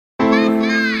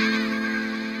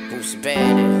Boosie,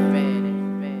 bad.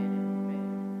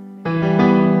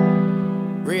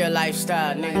 Real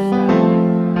lifestyle, nigga.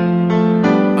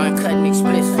 Uncut and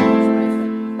explicit.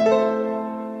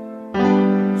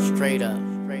 Straight up.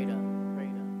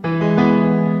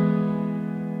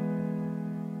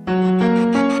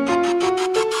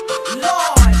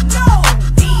 Lord, no!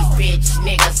 These bitch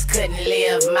niggas couldn't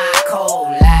live my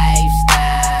cold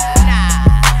lifestyle. Nah.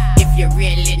 If you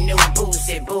really knew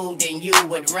Boosie Boo, then you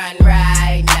would run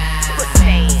right now.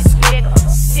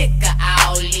 Sick of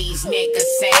all these niggas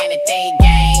saying that they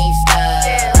gangsters.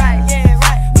 Yeah, right, yeah,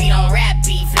 right. We don't rap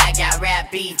beef like y'all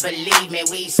rap beef. Believe me,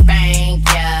 we spank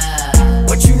ya.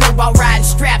 What you know about riding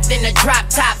strapped in the drop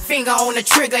top, finger on the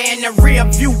trigger in the rear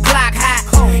view, Glock high.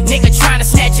 Nigga tryna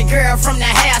snatch your girl from the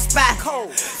hair spot,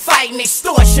 fighting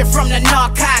extortion from the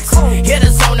narcotics.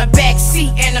 Hitters on the back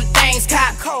seat and them things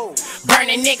cop.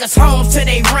 Burning niggas' homes till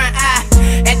they run out.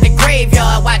 At the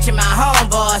graveyard watching my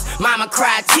homeboys. Mama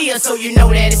cried tears so you know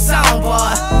that it's on,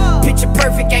 boy. Picture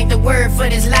perfect ain't the word for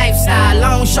this lifestyle.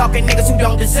 Long sharking niggas who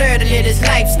don't deserve to live this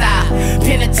lifestyle.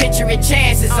 Penitentiary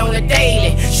chances on the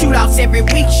daily. Shootouts every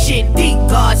week, shit deep,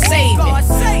 God save me.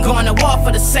 Going to war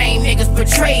for the same niggas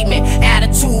betrayed me.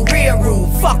 Attitude real rude,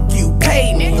 fuck you,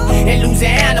 pay me. In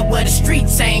Louisiana where the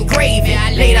streets ain't gravy,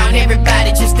 I lay down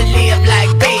everybody just to live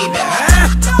like baby,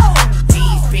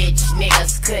 These bitch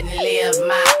niggas couldn't live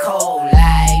my cold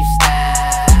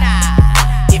lifestyle. Nah.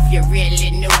 If you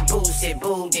really knew Boosie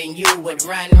Boo, then you would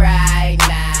run right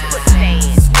now.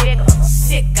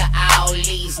 Sick of all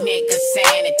these niggas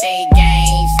saying that they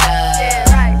gangsters. Yeah,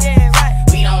 right, yeah, right.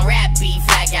 We don't rap beef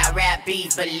like y'all rap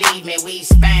beef. Believe me, we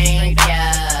spank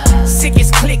ya.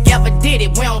 Sickest click ever did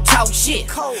it, we don't talk shit.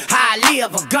 How I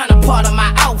live, a gun a part of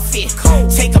my outfit.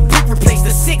 Take a brick, replace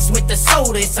the 6 with the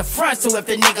soda. It's a front, so if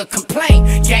the nigga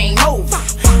complain, game over.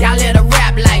 Y'all let a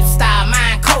rap lifestyle,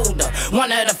 mine colder.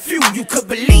 One of the few you could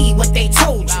believe what they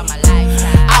told you.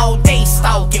 All day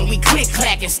stalking, we click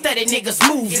clacking, study niggas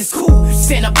moves, it's cool.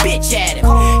 Send a bitch at him.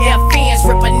 FNs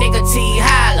rip a nigga till he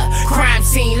holler. Crime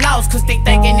scene lost cause they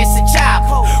thinking it's a job.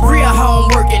 Real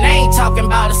homework and I ain't talking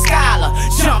about a scholar.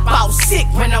 Jump out sick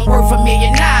when I'm worth $1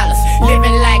 million.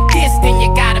 Living like this, then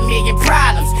you got $1 million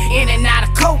problems. In and out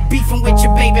of coke, beefing with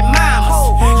your baby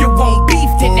mamas. You want beef,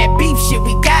 then that beef shit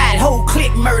we got. Whole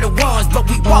clique murder ones, but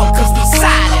we walk cause we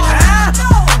silent,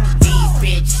 These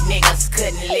bitch niggas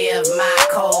couldn't live my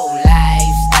cold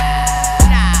lifestyle.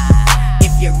 Nah.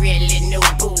 If you really knew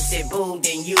Boosie Boo,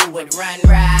 then you would run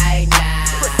right now.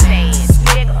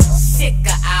 Sick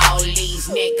of all these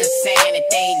niggas saying that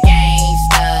they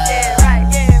gangsters. Yeah, right,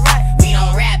 yeah, right. We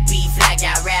don't rap beef like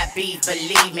y'all rap beef.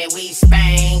 Believe me, we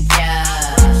spank ya.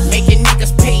 Making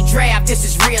niggas pay draft, this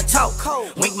is real talk.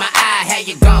 Wink my eye, how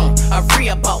you gone? A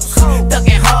real boss.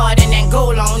 Thuggin' hard and then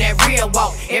goal on that real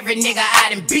walk. Every nigga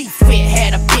I done beef with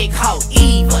had a big hoe.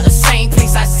 Evil, the same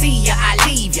place I see ya, I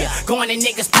leave ya. Going in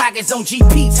niggas' pockets on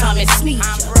GP time and sneak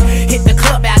ya. Hit the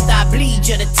club after I bleed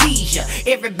ya to tease ya.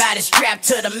 Everybody strapped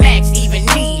to the max, even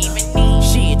me.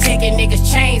 Shit, taking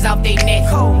niggas' chains off they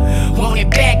neck. Want it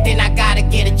back, then I gotta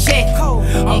get a check.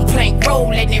 On plank road,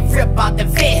 letting it rip out the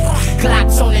vet.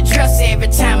 Glocks on the dresser every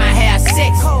time I have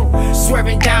sex.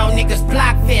 Swerving down niggas'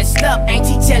 block fessed up. Ain't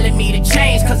he telling me to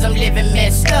change cause I'm living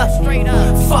messed up. Straight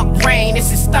up. Fuck rain,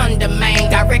 this is thunder, man.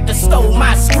 Director stole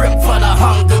my script for the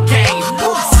Hunger Games.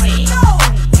 Boosie.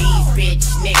 These bitch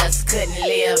niggas couldn't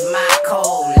live my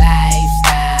cold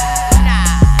lifestyle.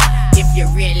 Nah. If you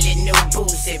really knew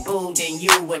Boosie Boo, then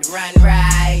you would run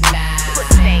right now.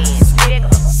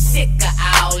 Sick of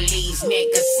all these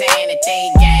niggas saying that they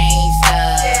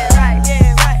gangsters. Yeah, right,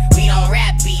 yeah, right. We don't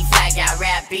rap beef like y'all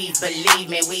rap beef. Believe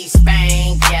me, we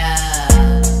spank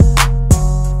ya.